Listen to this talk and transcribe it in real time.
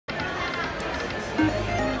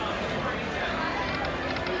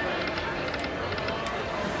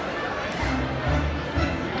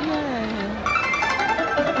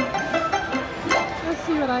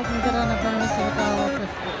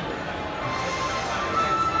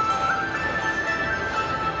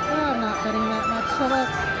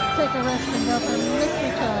let's take a risk and go for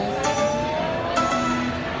mystery choice.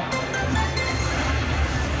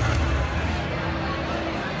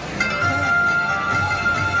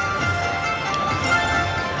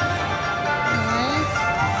 Nice.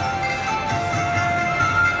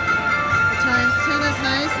 The times 10 is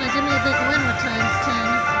nice. Now give me a big win with times 10.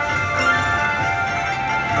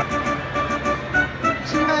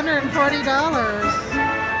 $240.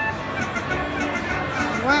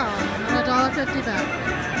 Wow, and $1.50 back.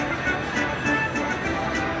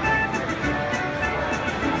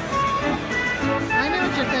 I know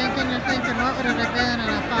what you're thinking. You're thinking, what would it have been on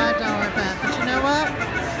a $5 bet? But you know what?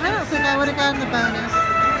 I don't think I would have gotten the bonus.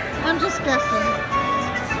 I'm just guessing.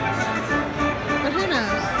 But who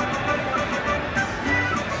knows?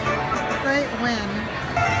 Great win.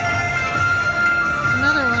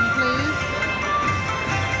 Another one, please.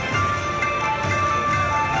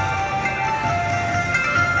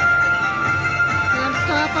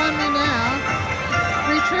 Stop on me now.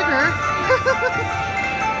 Re-trigger.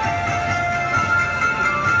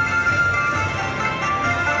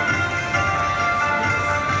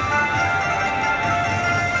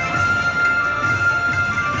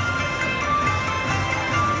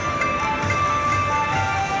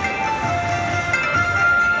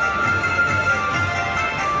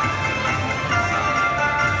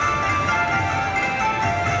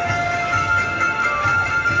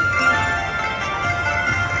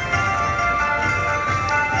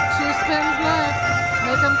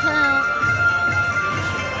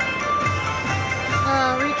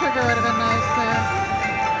 Re-trigger would have been nice there.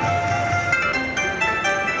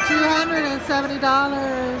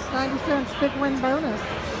 $270.90 big win bonus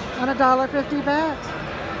on a $1.50 bet.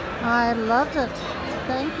 I loved it.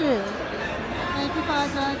 Thank you. Thank you,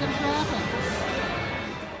 5 Dragon Traffic.